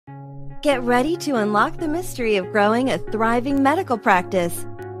Get ready to unlock the mystery of growing a thriving medical practice.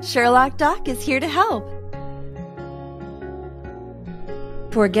 Sherlock Doc is here to help.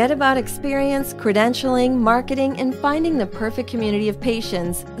 Forget about experience, credentialing, marketing, and finding the perfect community of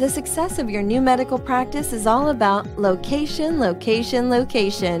patients. The success of your new medical practice is all about location, location,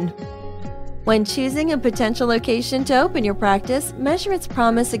 location. When choosing a potential location to open your practice, measure its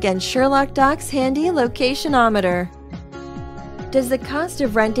promise against Sherlock Doc's handy locationometer. Does the cost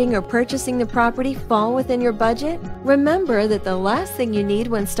of renting or purchasing the property fall within your budget? Remember that the last thing you need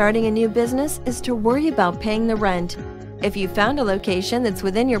when starting a new business is to worry about paying the rent. If you found a location that's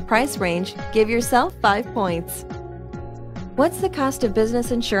within your price range, give yourself 5 points. What's the cost of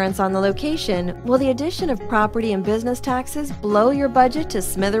business insurance on the location? Will the addition of property and business taxes blow your budget to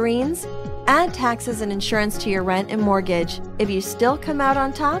smithereens? Add taxes and insurance to your rent and mortgage. If you still come out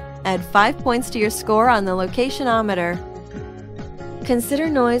on top, add 5 points to your score on the locationometer. Consider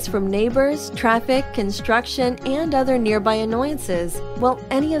noise from neighbors, traffic, construction, and other nearby annoyances. Will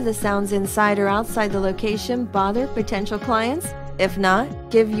any of the sounds inside or outside the location bother potential clients? If not,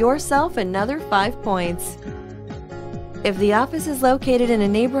 give yourself another 5 points. If the office is located in a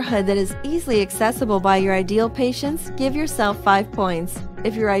neighborhood that is easily accessible by your ideal patients, give yourself 5 points.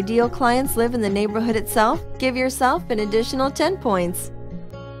 If your ideal clients live in the neighborhood itself, give yourself an additional 10 points.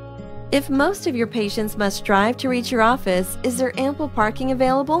 If most of your patients must drive to reach your office, is there ample parking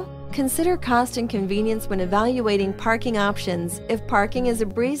available? Consider cost and convenience when evaluating parking options. If parking is a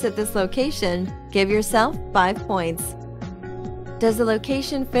breeze at this location, give yourself 5 points. Does the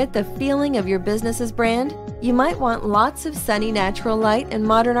location fit the feeling of your business's brand? You might want lots of sunny natural light and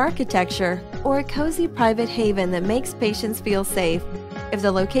modern architecture, or a cozy private haven that makes patients feel safe. If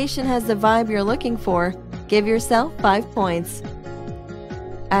the location has the vibe you're looking for, give yourself 5 points.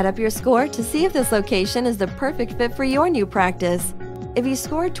 Add up your score to see if this location is the perfect fit for your new practice. If you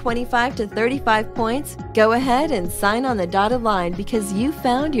scored 25 to 35 points, go ahead and sign on the dotted line because you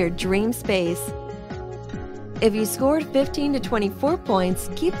found your dream space. If you scored 15 to 24 points,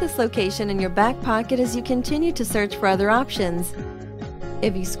 keep this location in your back pocket as you continue to search for other options.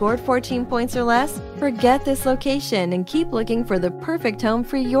 If you scored 14 points or less, forget this location and keep looking for the perfect home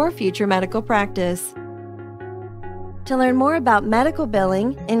for your future medical practice. To learn more about medical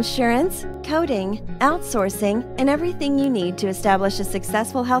billing, insurance, coding, outsourcing, and everything you need to establish a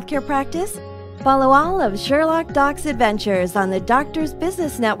successful healthcare practice, follow all of Sherlock Doc's adventures on the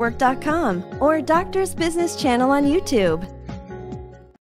doctorsbusinessnetwork.com or Doctor's Business channel on YouTube.